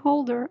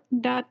stakeholder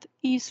that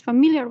is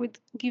familiar with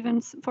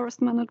given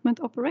forest management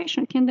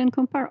operation can then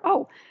compare,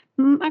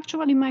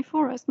 actually my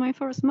forest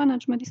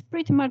management is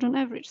pretty much on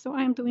average, so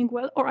I am doing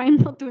well, or I am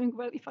not doing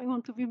well if I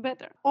want to be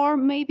better. Or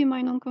maybe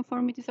my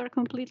non-conformities are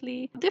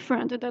completely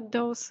different than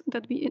those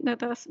that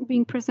are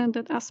being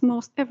presented as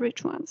most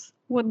average ones.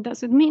 What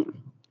does it mean?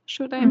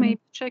 Should I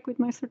maybe check with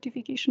my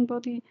certification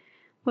body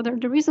what are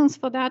the reasons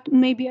for that?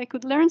 Maybe I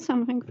could learn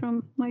something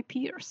from my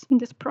peers in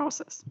this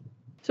process.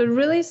 So it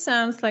really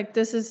sounds like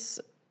this is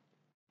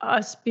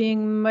us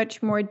being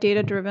much more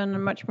data-driven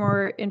and much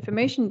more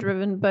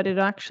information-driven, but it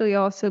actually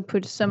also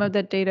puts some of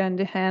that data in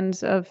the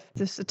hands of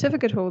the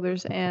certificate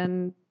holders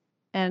and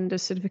the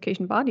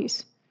certification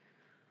bodies.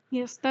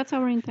 Yes, that's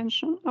our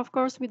intention. Of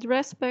course, with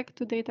respect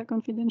to data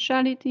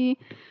confidentiality,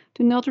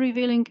 to not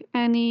revealing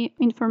any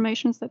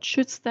information that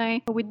should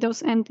stay with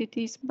those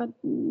entities, but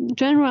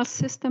general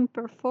system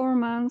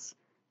performance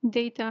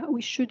data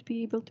we should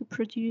be able to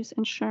produce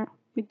and share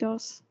with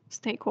those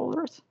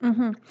stakeholders.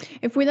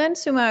 If we then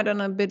zoom out on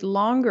a bit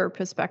longer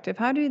perspective,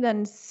 how do you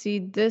then see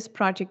this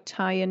project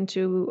tie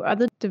into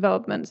other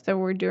developments that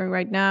we're doing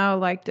right now,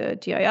 like the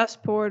GIS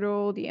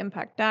portal, the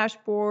impact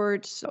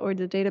dashboards, or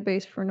the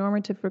database for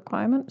normative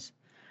requirements?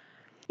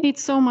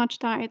 It's so much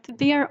tied.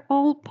 They are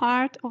all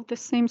part of the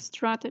same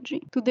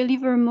strategy to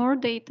deliver more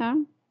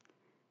data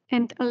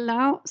and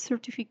allow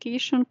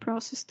certification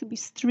process to be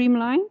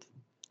streamlined,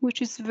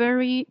 which is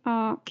very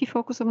key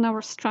focus of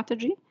our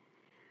strategy,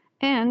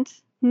 and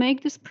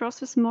make this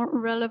process more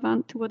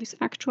relevant to what is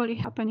actually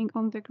happening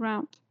on the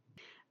ground.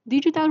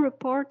 Digital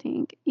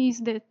reporting is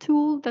the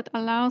tool that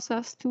allows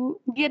us to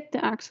get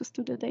the access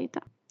to the data.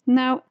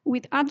 Now,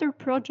 with other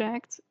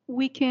projects,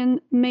 we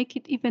can make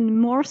it even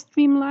more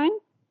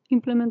streamlined,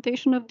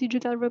 implementation of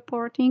digital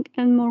reporting,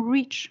 and more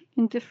rich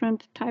in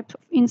different types of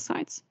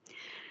insights.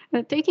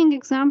 Taking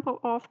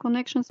example of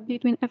connections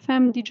between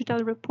FM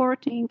digital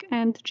reporting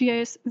and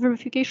GIS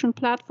verification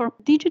platform,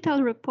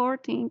 digital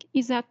reporting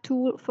is a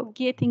tool for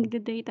getting the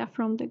data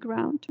from the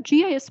ground.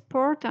 GIS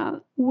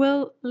portal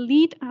will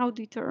lead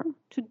auditor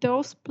to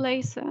those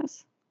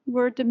places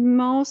where the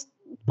most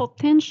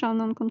potential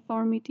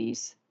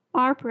nonconformities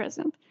are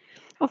present.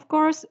 Of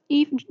course,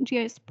 if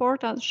GIS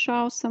portal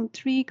shows some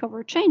tree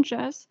cover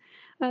changes,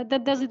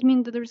 that doesn't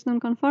mean that there is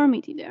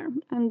nonconformity there.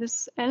 And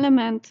this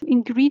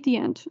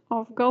ingredient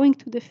of going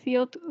to the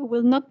field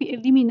will not be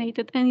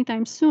eliminated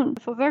anytime soon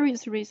for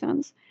various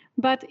reasons,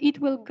 but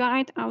it will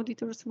guide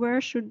auditors where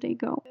should they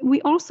go.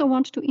 We also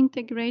want to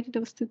integrate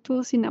those two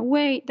tools in a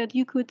way that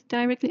you could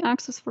directly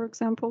access, for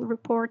example,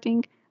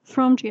 reporting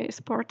from GIS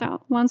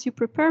portal. Once you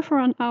prepare for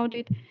an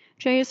audit,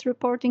 GIS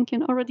reporting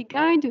can already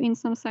guide you in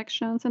some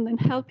sections and then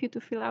help you to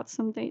fill out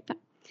some data.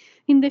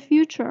 In the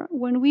future,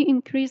 when we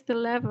increase the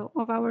level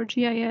of our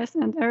GIS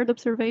and Earth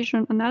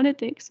observation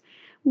analytics,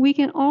 we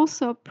can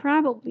also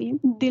probably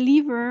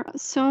deliver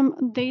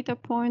some data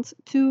points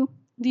to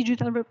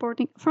digital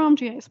reporting from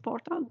GIS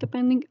portal,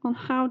 depending on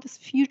how this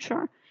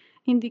future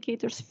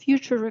indicators,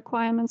 future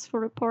requirements for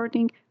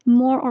reporting,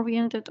 more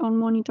oriented on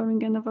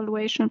monitoring and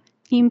evaluation,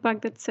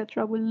 impact,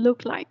 etc., will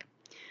look like.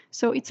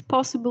 So it's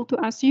possible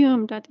to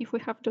assume that if we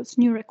have those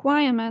new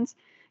requirements,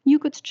 you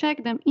could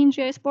check them in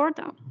GIS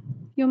portal.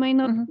 You may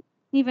not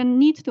even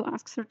need to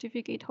ask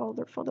certificate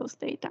holder for those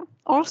data.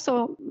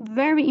 Also,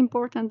 very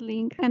important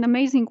link, an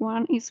amazing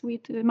one, is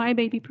with My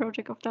Baby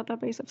project of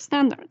database of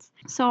standards.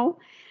 So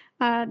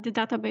the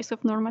database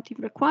of normative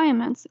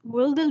requirements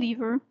will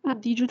deliver a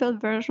digital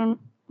version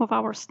of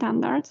our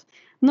standards,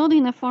 not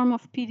in a form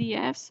of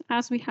PDFs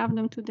as we have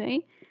them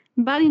today,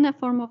 but in a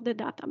form of the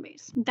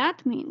database.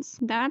 That means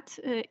that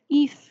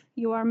if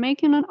you are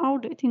making an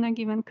audit in a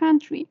given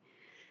country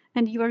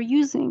and you are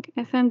using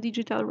FM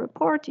digital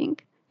reporting,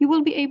 you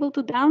will be able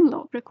to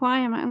download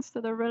requirements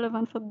that are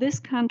relevant for this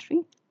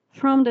country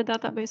from the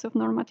database of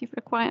normative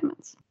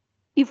requirements.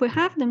 If we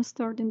have them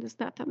stored in this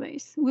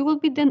database, we will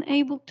be then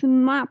able to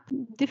map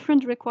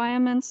different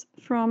requirements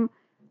from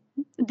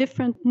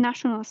different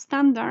national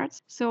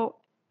standards. So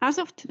as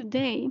of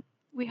today,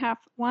 we have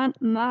one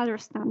mother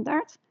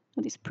standard,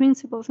 that is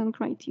principles and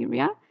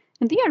criteria,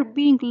 and they are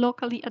being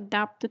locally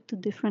adapted to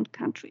different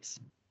countries.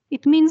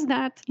 It means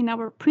that in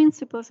our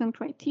principles and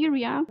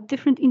criteria,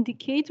 different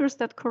indicators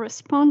that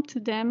correspond to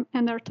them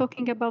and are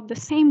talking about the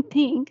same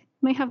thing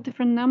may have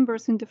different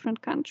numbers in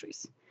different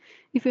countries.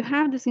 If you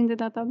have this in the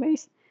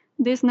database,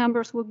 these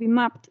numbers will be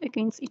mapped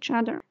against each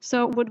other.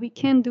 So what we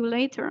can do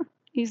later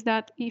is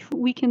that if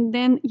we can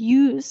then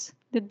use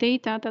the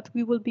data that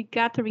we will be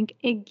gathering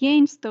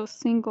against those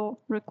single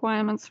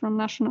requirements from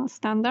national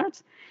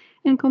standards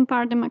and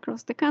compare them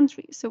across the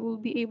country. So we'll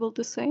be able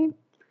to say,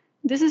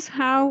 this is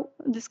how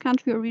this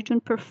country or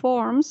region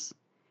performs.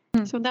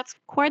 So that's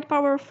quite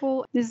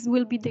powerful. This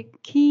will be the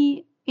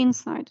key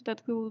insight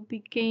that we will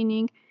be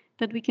gaining,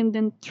 that we can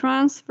then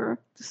transfer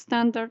to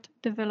standard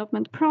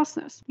development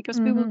process, because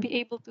we will be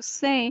able to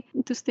say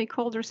to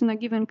stakeholders in a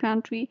given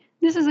country,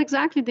 this is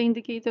exactly the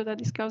indicator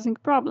that is causing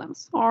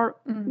problems or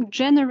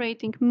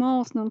generating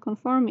most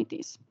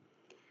nonconformities.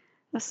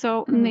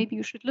 So maybe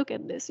you should look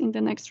at this in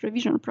the next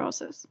revision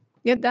process.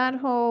 Yeah, that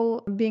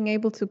whole being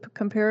able to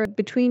compare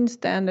between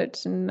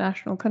standards in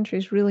national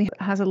countries really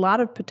has a lot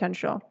of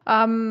potential.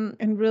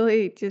 And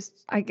really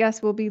just, I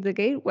guess, will be the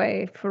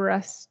gateway for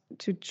us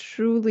to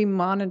truly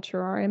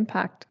monitor our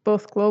impact,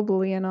 both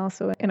globally and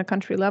also in a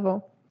country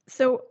level.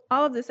 So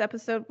all of this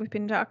episode, we've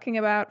been talking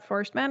about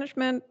forest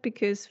management,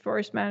 because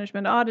forest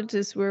management audit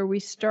is where we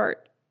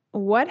start.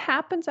 What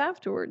happens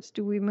afterwards?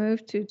 Do we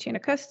move to chain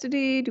of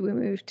custody? Do we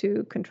move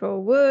to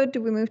control wood?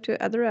 Do we move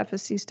to other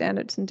FSC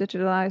standards and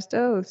digitalize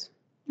those?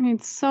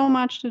 It's so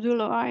much to do,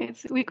 Loa.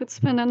 We could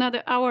spend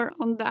another hour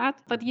on that.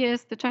 But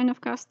yes, the chain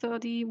of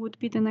custody would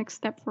be the next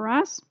step for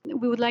us.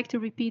 We would like to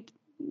repeat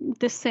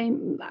the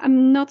same.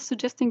 I'm not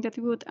suggesting that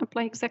we would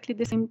apply exactly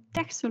the same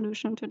tech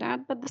solution to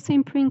that, but the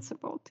same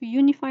principle, to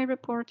unify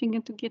reporting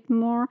and to get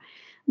more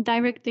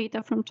direct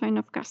data from chain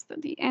of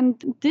custody.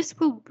 And this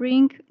will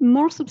bring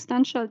more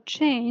substantial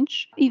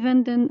change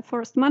even than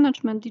forest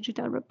management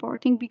digital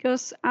reporting,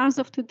 because as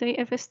of today,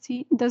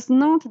 FSC does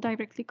not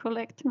directly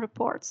collect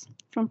reports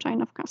from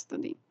chain of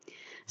custody.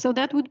 So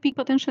that would be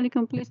potentially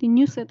completely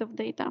new set of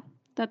data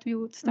that we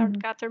would start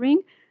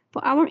gathering.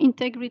 For our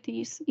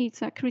integrity,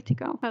 it's a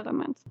critical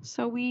element.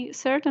 So we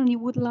certainly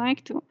would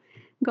like to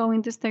go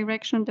in this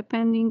direction,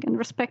 depending and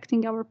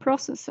respecting our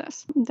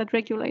processes that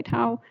regulate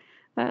how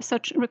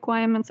such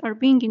requirements are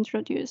being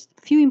introduced.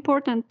 A few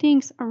important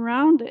things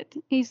around it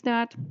is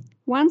that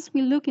once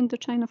we look into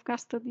chain of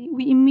custody,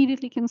 we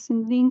immediately can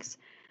send links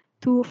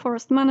to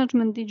forest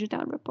management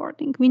digital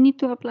reporting. We need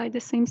to apply the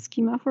same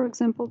schema, for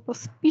example, for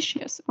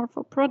species or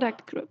for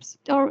product groups.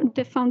 Or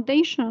the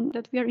foundation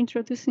that we are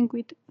introducing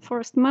with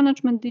forest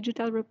management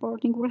digital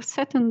reporting will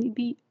certainly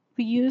be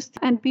reused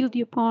and built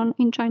upon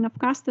in chain of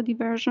custody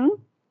version.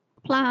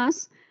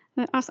 Plus,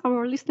 as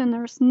our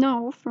listeners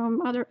know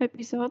from other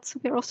episodes,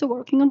 we are also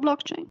working on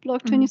blockchain.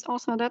 Blockchain is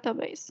also a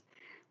database.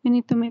 We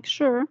need to make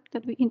sure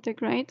that we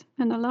integrate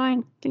and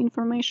align the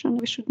information.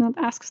 We should not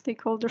ask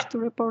stakeholders to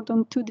report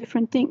on two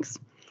different things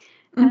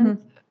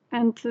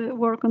and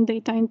work on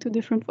data in two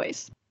different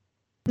ways.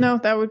 No,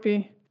 that would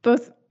be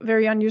both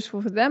very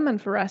unuseful for them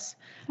and for us.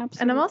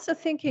 Absolutely. And I'm also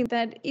thinking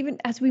that even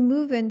as we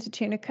move into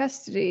chain of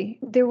custody,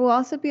 there will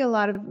also be a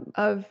lot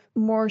of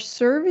more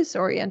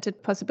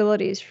service-oriented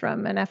possibilities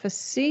from an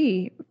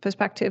FSC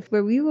perspective,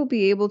 where we will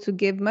be able to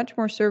give much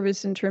more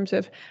service in terms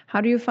of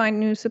how do you find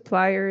new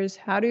suppliers,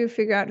 how do you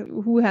figure out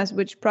who has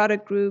which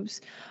product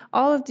groups,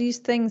 all of these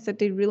things that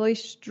they really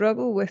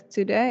struggle with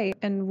today,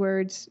 and where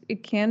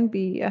it can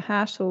be a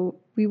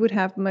hassle. We would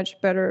have much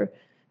better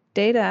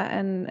data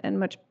and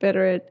much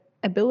better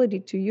ability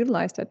to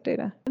utilize that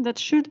data. That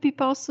should be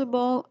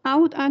possible. I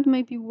would add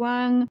maybe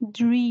one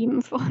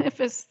dream for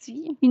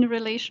FSC in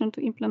relation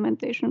to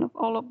implementation of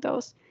all of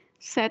those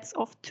sets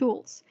of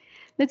tools.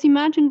 Let's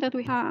imagine that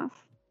we have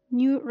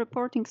new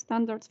reporting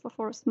standards for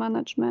forest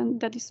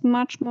management that is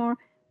much more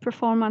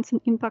performance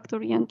and impact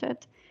oriented,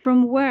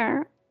 from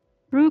where,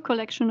 through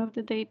collection of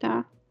the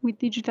data with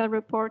digital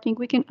reporting,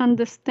 we can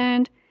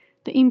understand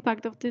the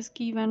impact of this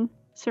given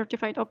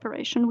certified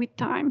operation with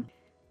time.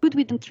 Could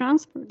we then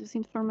transfer this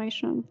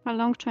information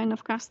along chain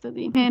of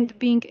custody and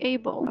being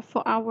able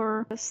for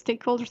our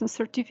stakeholders and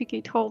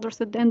certificate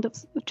holders at the end of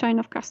the chain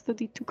of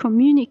custody to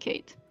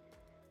communicate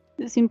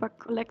this impact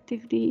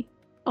collectively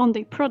on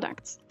their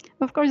products?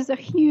 Of course, it's a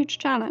huge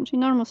challenge,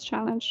 enormous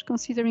challenge,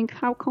 considering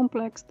how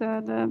complex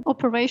the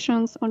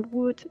operations on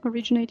wood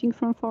originating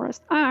from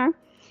forest are.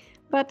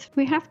 But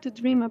we have to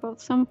dream about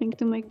something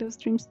to make those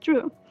dreams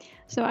true.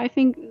 So I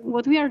think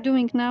what we are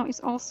doing now is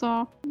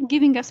also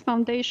giving us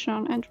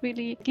foundation and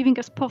really giving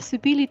us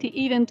possibility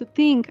even to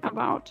think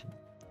about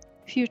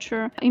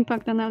future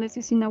impact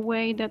analysis in a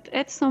way that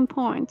at some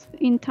point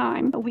in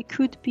time we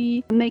could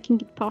be making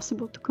it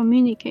possible to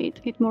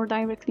communicate it more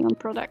directly on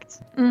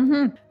products.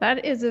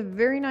 That is a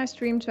very nice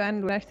dream to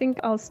end with. I think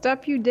I'll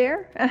stop you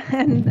there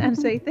and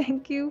say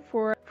thank you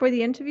for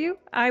the interview.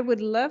 I would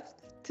love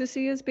to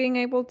see us being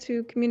able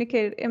to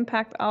communicate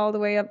impact all the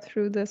way up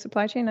through the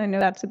supply chain. I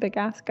know that's a big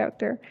ask out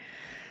there.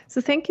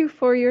 So thank you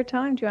for your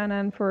time, Joanna,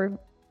 and for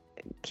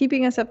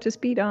keeping us up to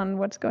speed on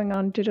what's going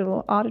on in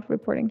digital audit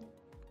reporting.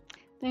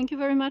 Thank you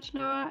very much,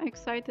 Loa.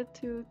 Excited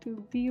to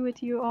be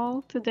with you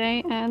all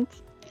today, and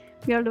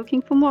we are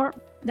looking for more.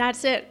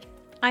 That's it.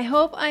 I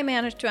hope I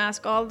managed to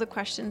ask all the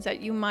questions that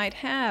you might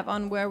have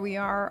on where we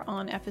are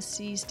on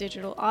FSC's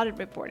digital audit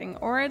reporting,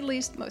 or at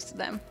least most of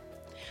them.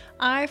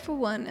 I, for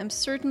one, am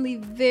certainly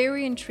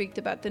very intrigued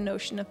about the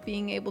notion of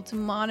being able to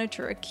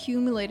monitor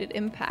accumulated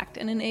impact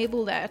and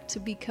enable that to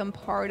become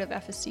part of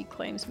FSC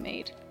claims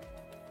made.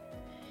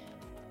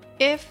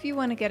 If you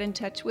want to get in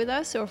touch with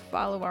us or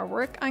follow our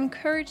work, I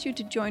encourage you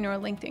to join our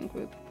LinkedIn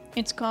group.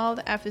 It's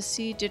called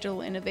FSC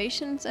Digital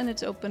Innovations, and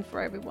it's open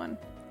for everyone.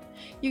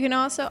 You can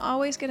also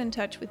always get in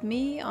touch with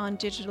me on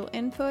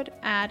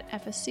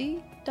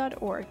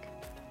digitalinput@fsc.org.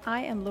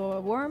 I am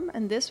Loa Worm,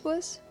 and this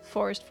was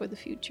Forest for the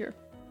Future.